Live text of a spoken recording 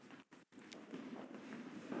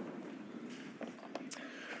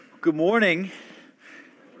Good morning.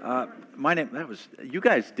 You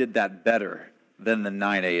guys did that better than the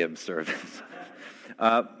 9 a.m. service.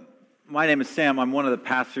 My name is Sam. I'm one of the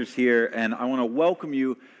pastors here, and I want to welcome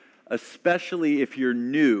you, especially if you're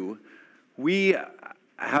new. We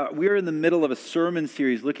are in the middle of a sermon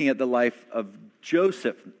series looking at the life of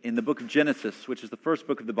Joseph in the book of Genesis, which is the first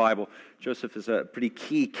book of the Bible. Joseph is a pretty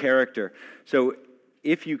key character. So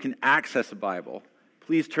if you can access a Bible,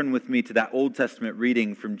 please turn with me to that Old Testament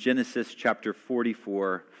reading from Genesis chapter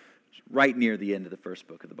 44, right near the end of the first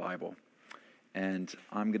book of the Bible. And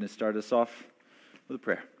I'm going to start us off with a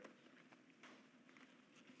prayer.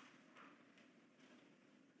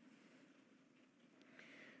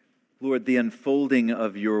 Lord, the unfolding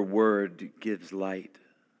of your word gives light.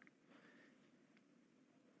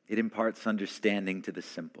 It imparts understanding to the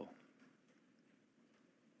simple.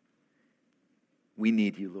 We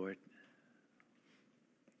need you, Lord.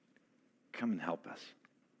 Come and help us.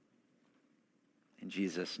 In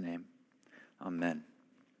Jesus' name, amen.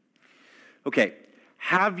 Okay,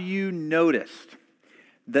 have you noticed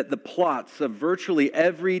that the plots of virtually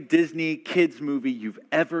every Disney kids movie you've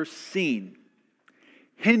ever seen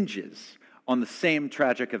hinges on the same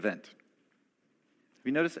tragic event? Have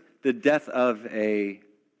you noticed it? The death of a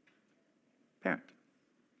parent.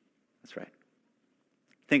 That's right.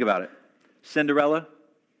 Think about it. Cinderella,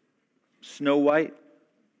 Snow White,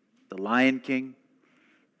 The Lion King,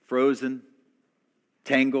 Frozen,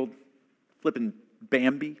 Tangled, flipping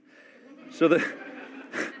Bambi. So the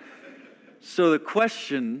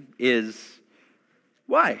question is,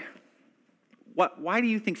 why? Why do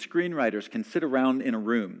you think screenwriters can sit around in a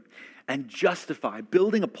room and justify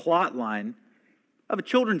building a plot line of a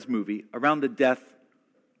children's movie around the death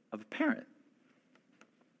of a parent?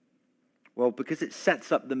 Well, because it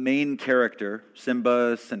sets up the main character,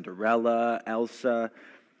 Simba, Cinderella, Elsa,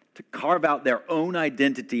 to carve out their own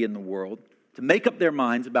identity in the world, to make up their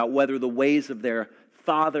minds about whether the ways of their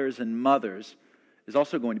fathers and mothers is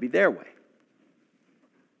also going to be their way.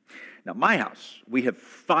 Now, my house, we have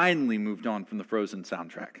finally moved on from the Frozen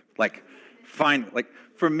soundtrack. Finally.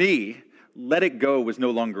 For me, Let It Go was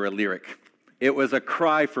no longer a lyric. It was a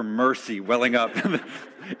cry for mercy welling up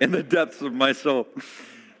in the depths of my soul.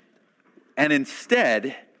 And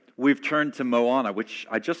instead, we've turned to Moana, which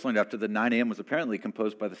I just learned after the 9 a.m. was apparently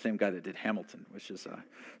composed by the same guy that did Hamilton, which is,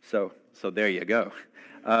 so there you go.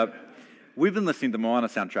 We've been listening to the Moana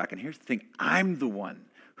soundtrack, and here's the thing. I'm the one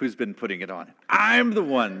who's been putting it on. I'm the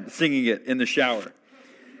one singing it in the shower.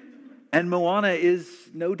 And Moana is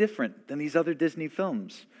no different than these other Disney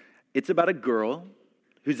films. It's about a girl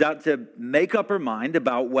who's out to make up her mind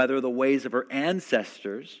about whether the ways of her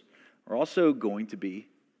ancestors are also going to be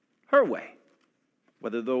her way.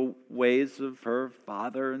 Whether the ways of her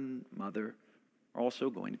father and mother are also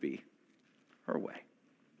going to be her way.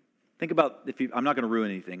 Think about, I'm not going to ruin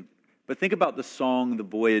anything, but think about the song the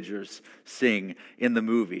Voyagers sing in the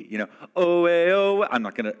movie. Oh, I'm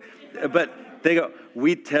not going to, but they go,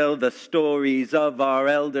 we tell the stories of our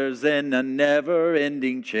elders in a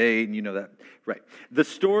never-ending chain. You know that, right? The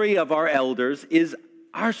story of our elders is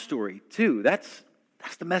our story too. That's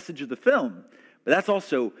the message of the film. But that's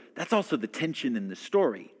also the tension in the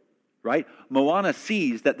story, right? Moana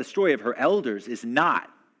sees that the story of her elders is not,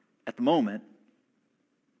 at the moment,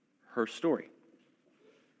 her story.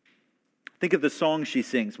 Think of the song she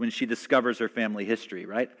sings when she discovers her family history,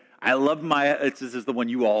 right? This is the one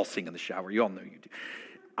you all sing in the shower. You all know you do.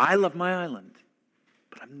 I love my island,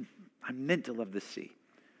 but I'm meant to love the sea.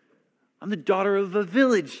 I'm the daughter of a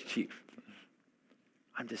village chief.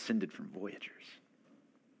 I'm descended from voyagers.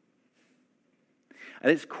 At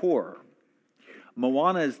its core,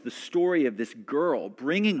 Moana is the story of this girl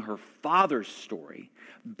bringing her father's story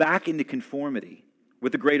back into conformity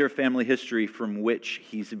with the greater family history from which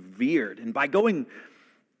he's veered. And by going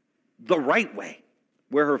the right way,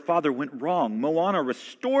 where her father went wrong, Moana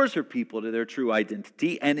restores her people to their true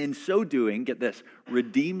identity, and in so doing, get this,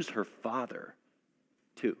 redeems her father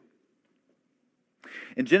too.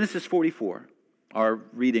 In Genesis 44, our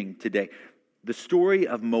reading today, the story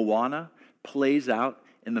of Moana plays out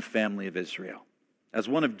in the family of Israel as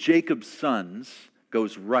one of Jacob's sons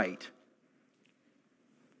goes right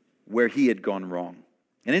where he had gone wrong.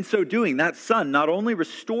 And in so doing, that son not only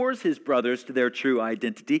restores his brothers to their true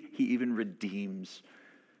identity, he even redeems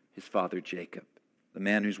his father Jacob, the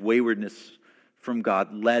man whose waywardness from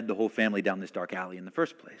God led the whole family down this dark alley in the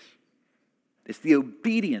first place. It's the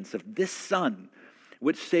obedience of this son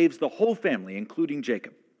which saves the whole family, including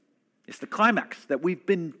Jacob. It's the climax that we've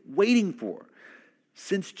been waiting for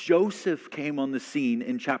since Joseph came on the scene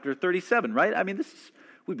in chapter 37, right?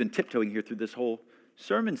 We've been tiptoeing here through this whole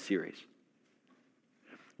sermon series.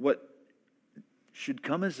 What should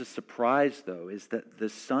come as a surprise, though, is that the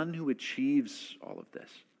son who achieves all of this,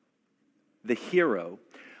 the hero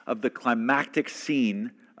of the climactic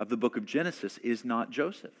scene of the book of Genesis, is not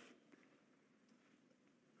Joseph.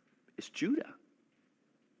 It's Judah.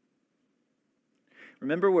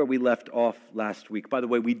 Remember where we left off last week? By the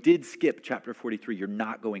way, we did skip chapter 43. You're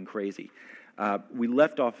not going crazy. We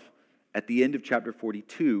left off at the end of chapter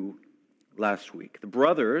 42 last week. The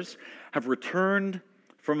brothers have returned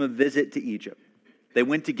from a visit to Egypt. They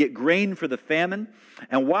went to get grain for the famine,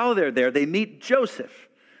 and while they're there, they meet Joseph,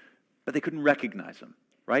 but they couldn't recognize him,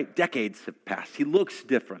 right? Decades have passed. He looks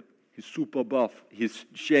different. He's super buff. He's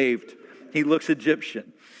shaved. He looks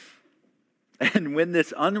Egyptian. And when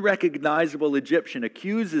this unrecognizable Egyptian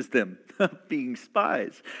accuses them of being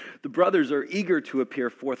spies, the brothers are eager to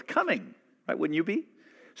appear forthcoming, right? Wouldn't you be?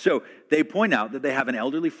 So they point out that they have an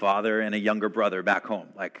elderly father and a younger brother back home.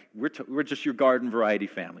 Like, we're just your garden variety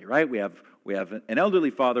family, right? We have an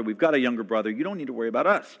elderly father. We've got a younger brother. You don't need to worry about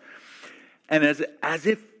us. And as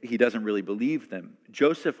if he doesn't really believe them,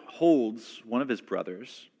 Joseph holds one of his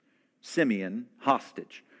brothers, Simeon,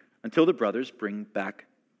 hostage until the brothers bring back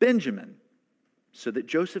Benjamin, so that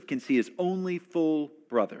Joseph can see his only full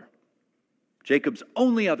brother, Jacob's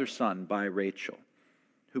only other son by Rachel,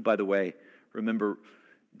 who, by the way, remember,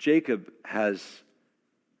 Jacob has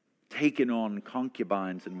taken on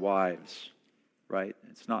concubines and wives, right?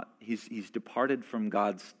 It's not, he's departed from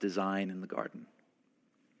God's design in the garden.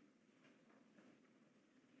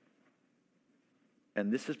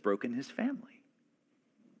 And this has broken his family.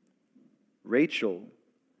 Rachel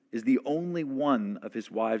is the only one of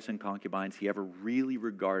his wives and concubines he ever really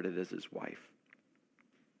regarded as his wife.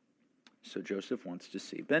 So Joseph wants to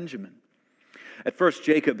see Benjamin. At first,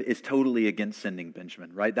 Jacob is totally against sending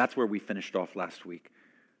Benjamin, right? That's where we finished off last week.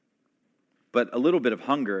 But a little bit of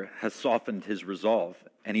hunger has softened his resolve,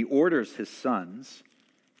 and he orders his sons.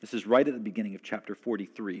 This is right at the beginning of chapter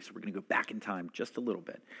 43, so we're going to go back in time just a little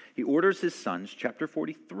bit. He orders his sons, chapter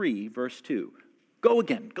 43, verse 2, go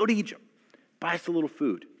to Egypt, buy us a little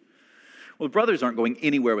food. Well, the brothers aren't going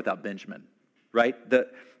anywhere without Benjamin, right?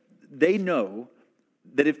 They know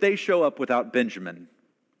that if they show up without Benjamin,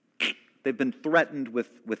 they've been threatened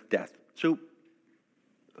with death. So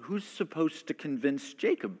who's supposed to convince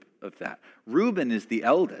Jacob of that? Reuben is the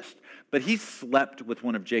eldest, but he slept with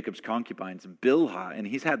one of Jacob's concubines, Bilhah, and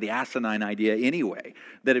he's had the asinine idea anyway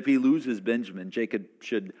that if he loses Benjamin, Jacob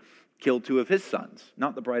should kill two of his sons.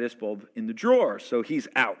 Not the brightest bulb in the drawer, so he's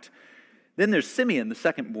out. Then there's Simeon, the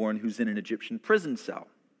second-born, who's in an Egyptian prison cell.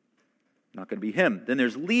 Not going to be him. Then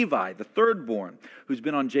there's Levi, the third-born, who's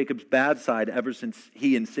been on Jacob's bad side ever since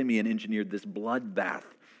he and Simeon engineered this bloodbath,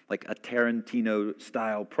 like a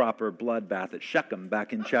Tarantino-style proper bloodbath at Shechem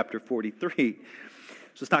back in chapter 43.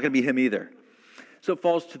 So it's not going to be him either. So it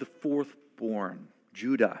falls to the fourth-born,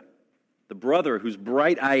 Judah, the brother whose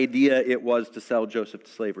bright idea it was to sell Joseph to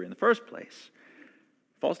slavery in the first place.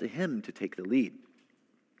 It falls to him to take the lead.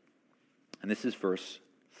 And this is verse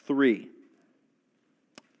 3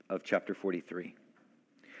 of chapter 43.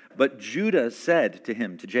 But Judah said to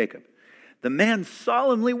him, to Jacob, the man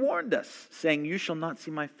solemnly warned us, saying, you shall not see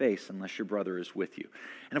my face unless your brother is with you.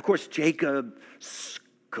 And of course, Jacob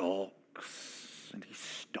skulks and he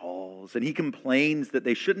stalls and he complains that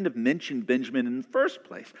they shouldn't have mentioned Benjamin in the first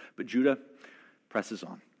place. But Judah presses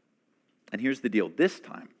on. And here's the deal. This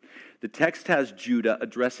time, the text has Judah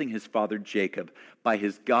addressing his father Jacob by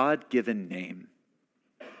his God-given name,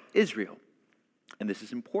 Israel. And this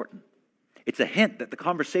is important. It's a hint that the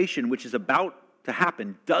conversation which is about to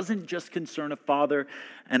happen doesn't just concern a father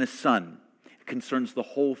and a son. It concerns the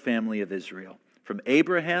whole family of Israel, from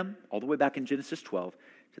Abraham all the way back in Genesis 12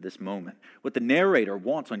 to this moment. What the narrator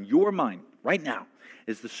wants on your mind right now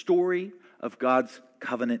is the story of God's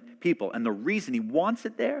covenant people. And the reason he wants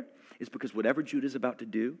it there is because whatever Judah is about to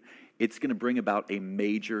do, it's going to bring about a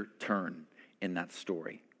major turn in that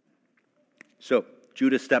story. So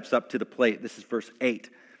Judah steps up to the plate. This is verse 8.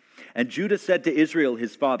 And Judah said to Israel,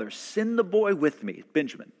 his father, send the boy with me,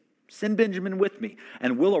 Benjamin. Send Benjamin with me,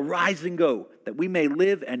 and we'll arise and go, that we may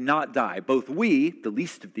live and not die. Both we, the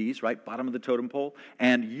least of these, right, bottom of the totem pole,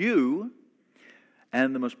 and you,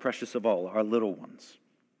 and the most precious of all, our little ones.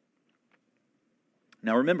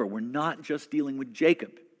 Now remember, we're not just dealing with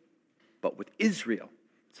Jacob, but with Israel.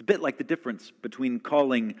 It's a bit like the difference between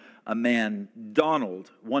calling a man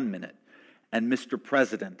Donald one minute and Mr.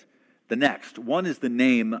 President the next. One is the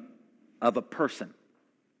name of a person.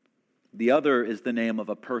 The other is the name of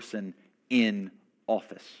a person in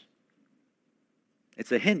office.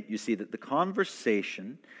 It's a hint, you see, that the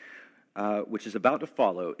conversation which is about to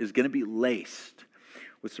follow is going to be laced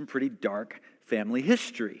with some pretty dark family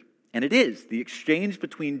history. And it is. The exchange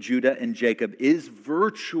between Judah and Jacob is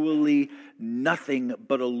virtually nothing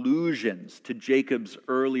but allusions to Jacob's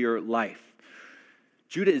earlier life.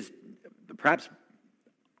 Judah is perhaps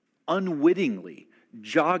unwittingly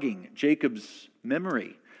jogging Jacob's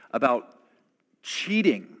memory about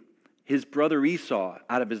cheating his brother Esau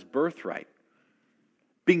out of his birthright,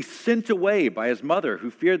 being sent away by his mother who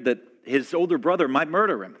feared that his older brother might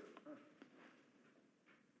murder him,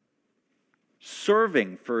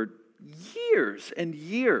 serving for years and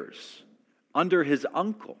years under his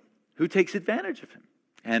uncle who takes advantage of him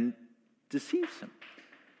and deceives him,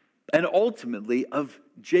 and ultimately of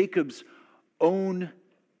Jacob's own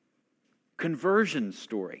conversion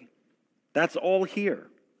story. That's all here.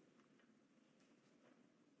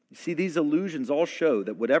 You see, these allusions all show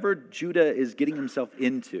that whatever Judah is getting himself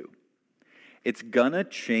into, it's gonna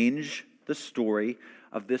change the story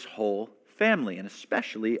of this whole family, and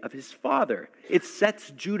especially of his father. It sets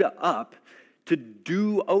Judah up to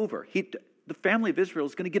do over. The family of Israel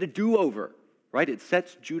is going to get a do-over, right? It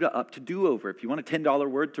sets Judah up to do over. If you want a $10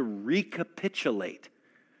 word, to recapitulate,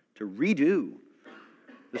 to redo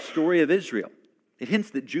the story of Israel. It hints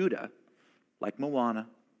that Judah, like Moana,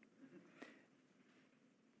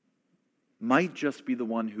 might just be the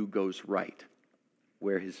one who goes right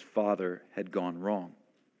where his father had gone wrong.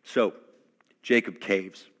 So Jacob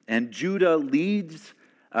caves, and Judah leads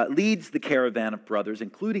the caravan of brothers,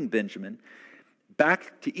 including Benjamin,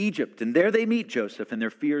 back to Egypt. And there they meet Joseph, and their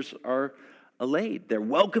fears are allayed. They're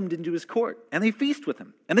welcomed into his court, and they feast with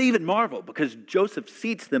him. And they even marvel because Joseph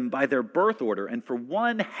seats them by their birth order. And for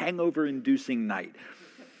one hangover-inducing night,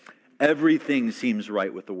 everything seems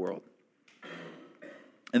right with the world.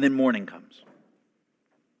 And then morning comes.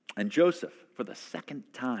 And Joseph, for the second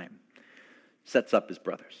time, sets up his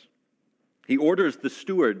brothers. He orders the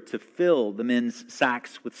steward to fill the men's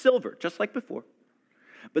sacks with silver, just like before,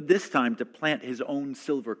 but this time to plant his own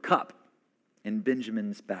silver cup in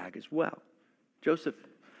Benjamin's bag as well. Joseph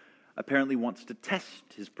apparently wants to test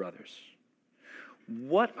his brothers.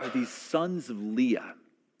 What are these sons of Leah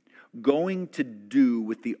going to do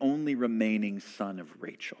with the only remaining son of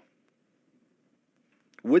Rachel?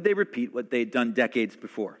 Would they repeat what they'd done decades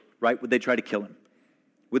before, right? Would they try to kill him?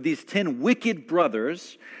 Would these 10 wicked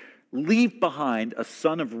brothers leave behind a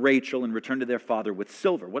son of Rachel and return to their father with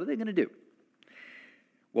silver? What are they going to do?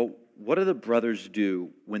 Well, what do the brothers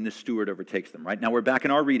do when the steward overtakes them, right? Now we're back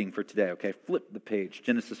in our reading for today, okay? Flip the page,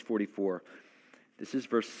 Genesis 44. This is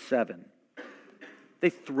verse 7. They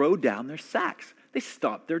throw down their sacks. They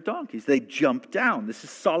stop their donkeys. They jump down. This is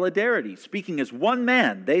solidarity. Speaking as one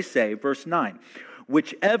man, they say, verse 9,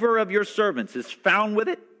 whichever of your servants is found with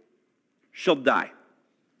it shall die.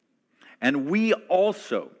 And we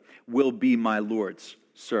also will be my Lord's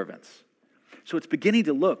servants. So it's beginning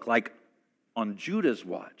to look like on Judah's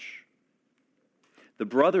watch, the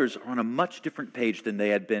brothers are on a much different page than they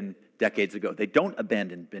had been decades ago. They don't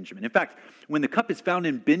abandon Benjamin. In fact, when the cup is found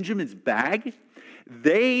in Benjamin's bag,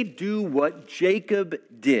 they do what Jacob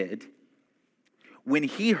did when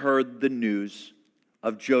he heard the news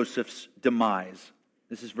of Joseph's demise.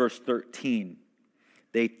 This is verse 13.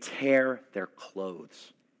 They tear their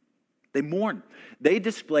clothes. They mourn. They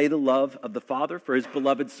display the love of the father for his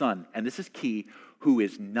beloved son. And this is key, who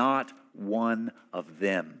is not one of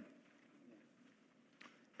them.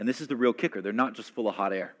 And this is the real kicker. They're not just full of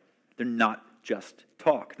hot air. They're not just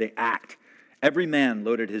talk. They act. Every man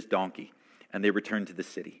loaded his donkey, and they returned to the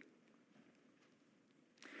city.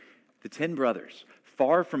 The 10 brothers,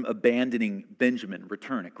 far from abandoning Benjamin,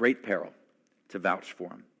 return at great peril to vouch for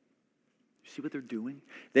him. You see what they're doing?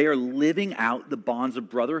 They are living out the bonds of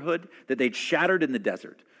brotherhood that they'd shattered in the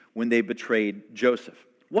desert when they betrayed Joseph.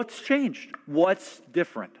 What's changed? What's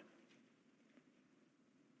different?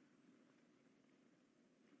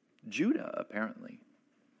 Judah, apparently.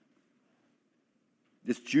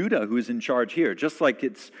 It's Judah who is in charge here, just like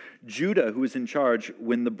it's Judah who is in charge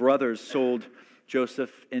when the brothers sold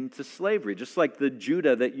Joseph into slavery, just like the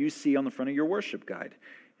Judah that you see on the front of your worship guide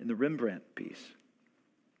in the Rembrandt piece.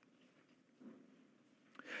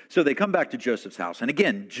 So they come back to Joseph's house. And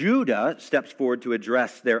again, Judah steps forward to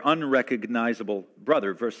address their unrecognizable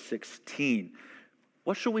brother. Verse 16.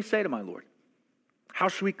 What shall we say to my Lord? How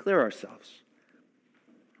shall we clear ourselves?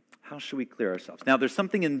 How shall we clear ourselves? Now, there's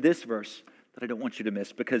something in this verse that I don't want you to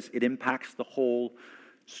miss because it impacts the whole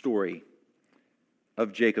story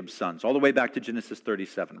of Jacob's sons, all the way back to Genesis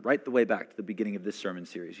 37, right the way back to the beginning of this sermon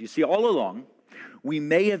series. You see, all along, we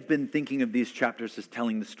may have been thinking of these chapters as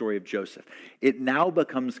telling the story of Joseph. It now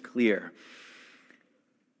becomes clear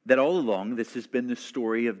that all along this has been the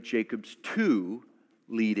story of Jacob's 2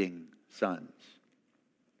 leading sons.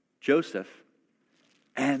 Joseph,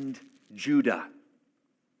 and Judah.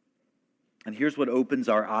 And here's what opens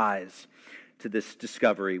our eyes to this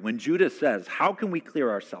discovery. When Judah says, how can we clear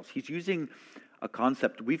ourselves? He's using a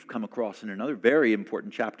concept we've come across in another very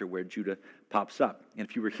important chapter where Judah pops up. And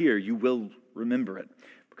if you were here, you will remember it,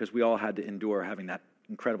 because we all had to endure having that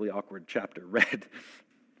incredibly awkward chapter read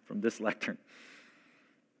from this lectern.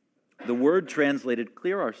 The word translated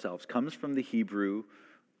clear ourselves comes from the Hebrew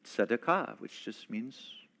tzedakah, which just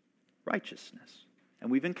means righteousness. And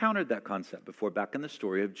we've encountered that concept before back in the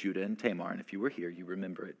story of Judah and Tamar. And if you were here, you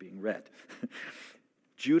remember it being read.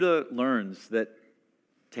 Judah learns that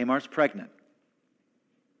Tamar's pregnant.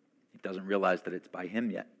 He doesn't realize that it's by him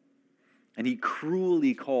yet. And he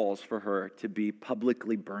cruelly calls for her to be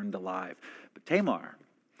publicly burned alive. But Tamar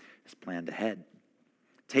has planned ahead,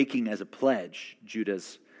 taking as a pledge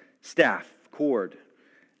Judah's staff, cord,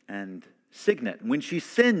 and signet. And when she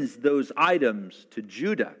sends those items to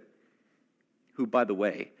Judah, who, by the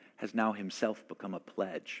way, has now himself become a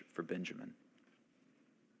pledge for Benjamin.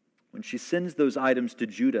 When she sends those items to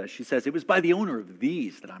Judah, she says, it was by the owner of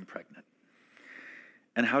these that I'm pregnant.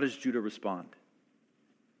 And how does Judah respond?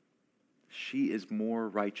 She is more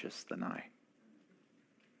righteous than I.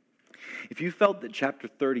 If you felt that chapter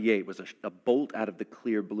 38 was a bolt out of the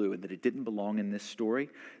clear blue and that it didn't belong in this story,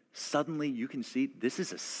 suddenly you can see this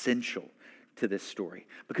is essential to this story,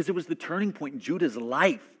 because it was the turning point in Judah's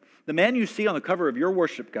life. The man you see on the cover of your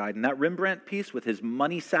worship guide in that Rembrandt piece with his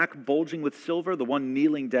money sack bulging with silver, the one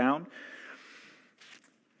kneeling down,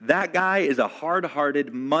 that guy is a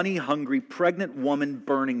hard-hearted, money-hungry, pregnant woman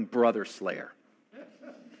burning brother slayer.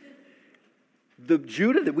 The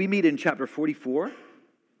Judah that we meet in chapter 44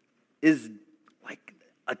 is like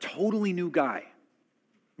a totally new guy.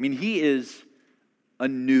 I mean, he is a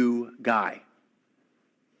new guy.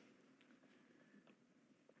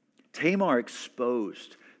 Tamar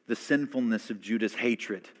exposed the sinfulness of Judah's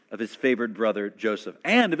hatred of his favored brother Joseph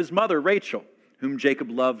and of his mother Rachel, whom Jacob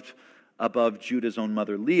loved above Judah's own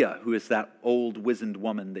mother Leah, who is that old wizened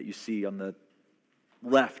woman that you see on the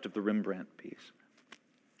left of the Rembrandt piece.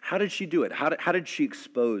 How did she do it? How did she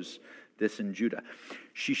expose this in Judah?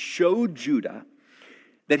 She showed Judah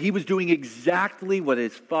that he was doing exactly what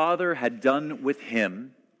his father had done with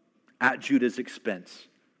him at Judah's expense.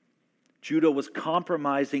 Judah was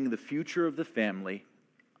compromising the future of the family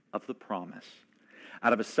of the promise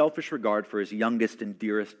out of a selfish regard for his youngest and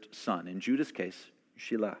dearest son. In Judah's case,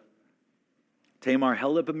 Shelah. Tamar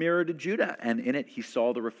held up a mirror to Judah, and in it he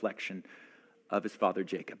saw the reflection of his father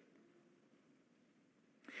Jacob.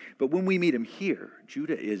 But when we meet him here,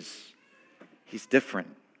 Judah he's different.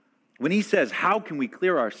 When he says, how can we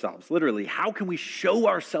clear ourselves? Literally, how can we show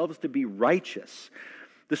ourselves to be righteous?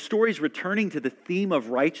 The story's returning to the theme of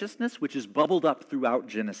righteousness, which is bubbled up throughout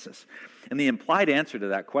Genesis. And the implied answer to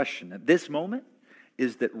that question at this moment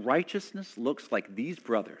is that righteousness looks like these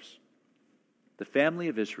brothers, the family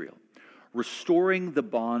of Israel, restoring the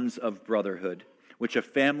bonds of brotherhood, which a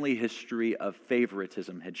family history of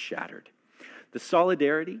favoritism had shattered. The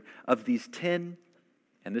solidarity of these 10,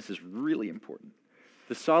 and this is really important,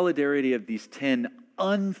 the solidarity of these 10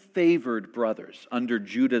 unfavored brothers under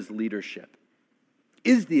Judah's leadership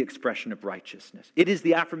is the expression of righteousness. It is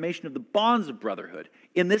the affirmation of the bonds of brotherhood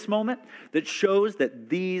in this moment that shows that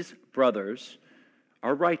these brothers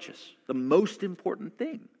are righteous. The most important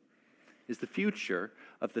thing is the future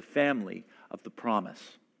of the family of the promise.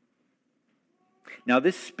 Now,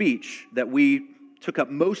 this speech that we took up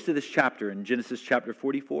most of this chapter in Genesis chapter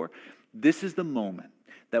 44, this is the moment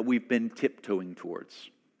that we've been tiptoeing towards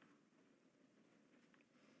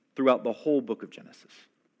throughout the whole book of Genesis.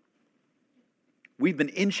 We've been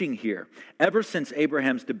inching here ever since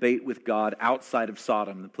Abraham's debate with God outside of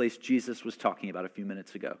Sodom, the place Jesus was talking about a few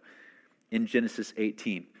minutes ago in Genesis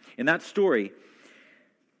 18. In that story,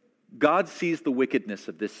 God sees the wickedness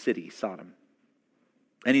of this city, Sodom,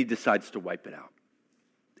 and he decides to wipe it out.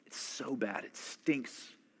 It's so bad, it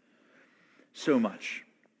stinks so much.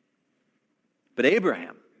 But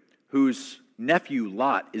Abraham, whose nephew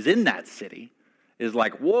Lot is in that city, is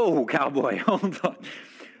like, whoa, cowboy, hold on.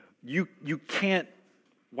 You can't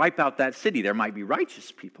wipe out that city. There might be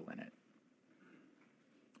righteous people in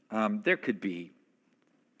it. There could be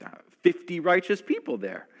 50 righteous people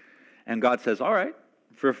there. And God says, all right,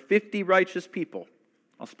 for 50 righteous people,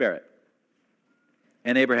 I'll spare it.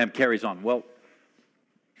 And Abraham carries on. Well,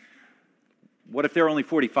 what if there are only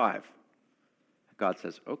 45? God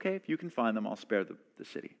says, okay, if you can find them, I'll spare the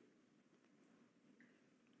city.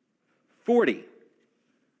 40.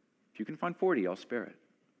 If you can find 40, I'll spare it.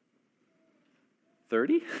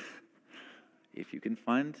 30? If you can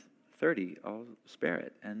find 30, I'll spare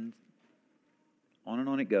it. And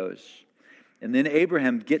On it goes. And then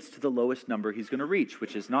Abraham gets to the lowest number he's going to reach,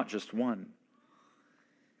 which is not just one.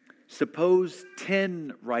 Suppose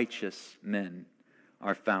 10 righteous men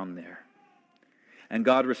are found there. And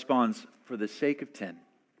God responds, for the sake of 10,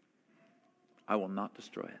 I will not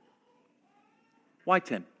destroy it. Why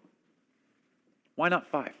 10? Why not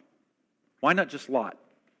 5? Why not just Lot?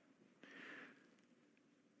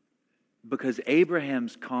 Because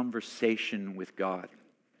Abraham's conversation with God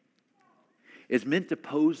is meant to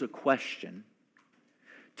pose a question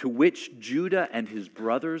to which Judah and his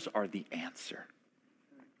brothers are the answer.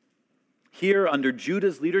 Here, under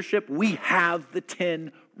Judah's leadership, we have the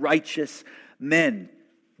 10 righteous men.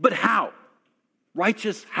 But how?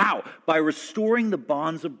 Righteous how? By restoring the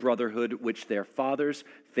bonds of brotherhood which their father's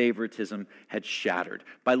favoritism had shattered.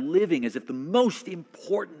 By living as if the most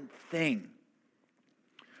important thing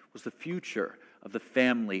was the future of the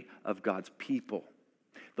family of God's people.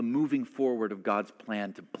 The moving forward of God's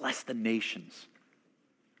plan to bless the nations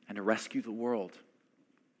and to rescue the world.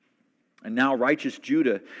 And now righteous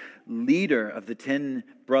Judah, leader of the 10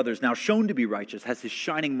 brothers, now shown to be righteous, has his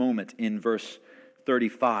shining moment in verse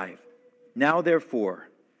 35. Now therefore,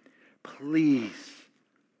 please,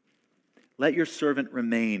 let your servant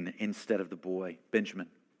remain instead of the boy, Benjamin,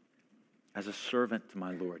 as a servant to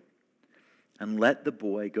my Lord. And let the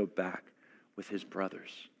boy go back with his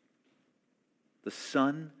brothers. The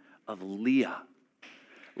son of Leah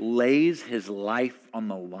lays his life on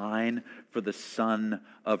the line for the son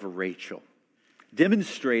of Rachel,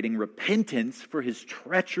 demonstrating repentance for his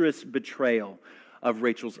treacherous betrayal of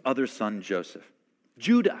Rachel's other son, Joseph.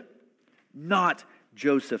 Judah, not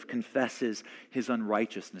Joseph, confesses his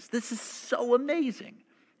unrighteousness. This is so amazing.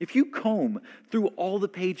 If you comb through all the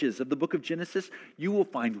pages of the book of Genesis, you will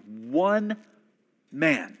find one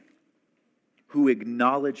man who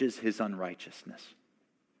acknowledges his unrighteousness.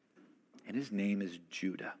 And his name is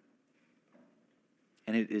Judah.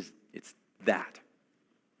 And it's that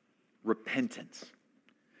repentance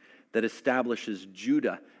that establishes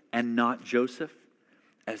Judah and not Joseph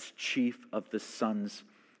as chief of the sons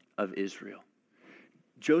of Israel.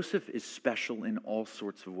 Joseph is special in all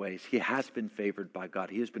sorts of ways. He has been favored by God.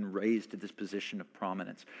 He has been raised to this position of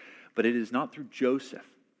prominence. But it is not through Joseph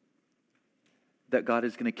that God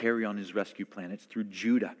is going to carry on his rescue plan. It's through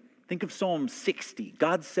Judah. Think of Psalm 60.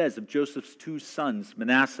 God says of Joseph's two sons,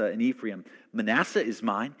 Manasseh and Ephraim, Manasseh is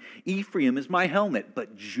mine, Ephraim is my helmet,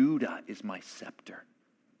 but Judah is my scepter.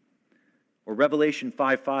 Or Revelation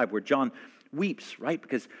 5:5, where John weeps, right?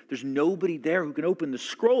 Because there's nobody there who can open the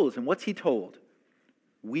scrolls. And what's he told?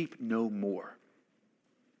 Weep no more.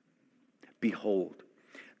 Behold,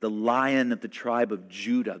 the Lion of the tribe of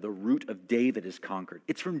Judah, the root of David, is conquered.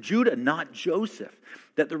 It's from Judah, not Joseph,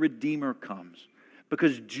 that the Redeemer comes.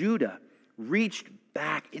 Because Judah reached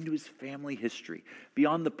back into his family history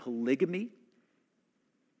beyond the polygamy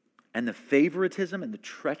and the favoritism and the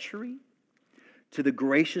treachery to the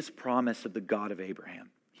gracious promise of the God of Abraham.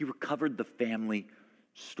 He recovered the family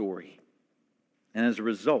story. And as a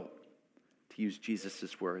result, to use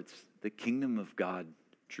Jesus' words, the kingdom of God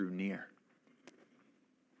drew near.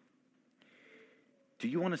 Do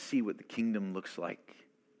you want to see what the kingdom looks like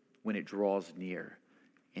when it draws near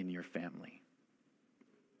in your family?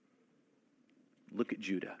 Look at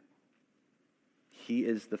Judah. He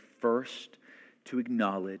is the first to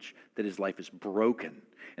acknowledge that his life is broken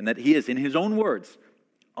and that he is, in his own words,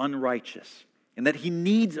 unrighteous, and that he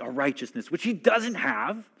needs a righteousness which he doesn't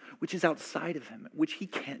have, which is outside of him, which he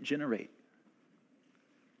can't generate.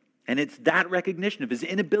 And it's that recognition of his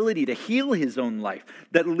inability to heal his own life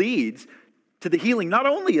that leads to the healing not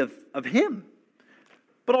only of him,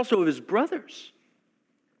 but also of his brothers.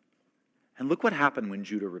 And look what happened when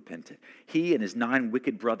Judah repented. He and his 9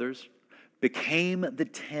 wicked brothers became the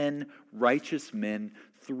 10 righteous men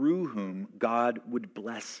through whom God would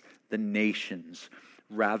bless the nations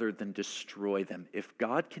rather than destroy them. If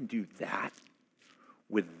God can do that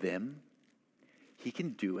with them, he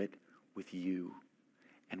can do it with you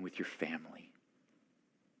and with your family.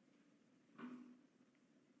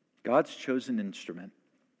 God's chosen instrument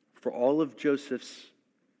for all of Joseph's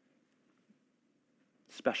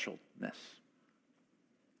specialness.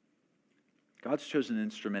 God's chosen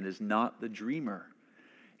instrument is not the dreamer,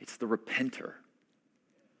 it's the repenter.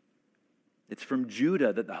 It's from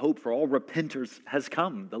Judah that the hope for all repenters has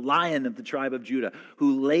come, the Lion of the tribe of Judah,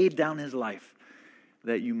 who laid down his life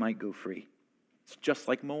that you might go free. It's just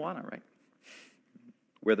like Moana, right?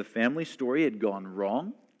 Where the family story had gone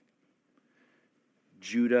wrong,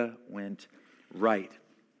 Judah went right.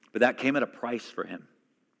 But that came at a price for him.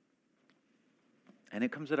 And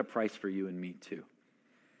it comes at a price for you and me too.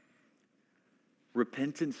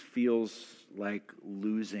 repentance feels like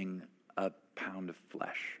losing a pound of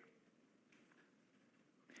flesh.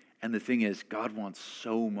 And the thing is, God wants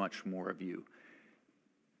so much more of you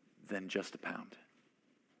than just a pound.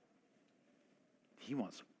 He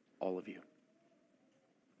wants all of you.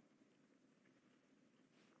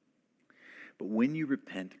 But when you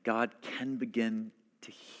repent, God can begin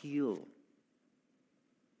to heal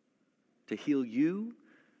you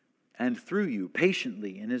and through you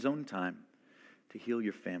patiently in his own time, to heal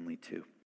your family too.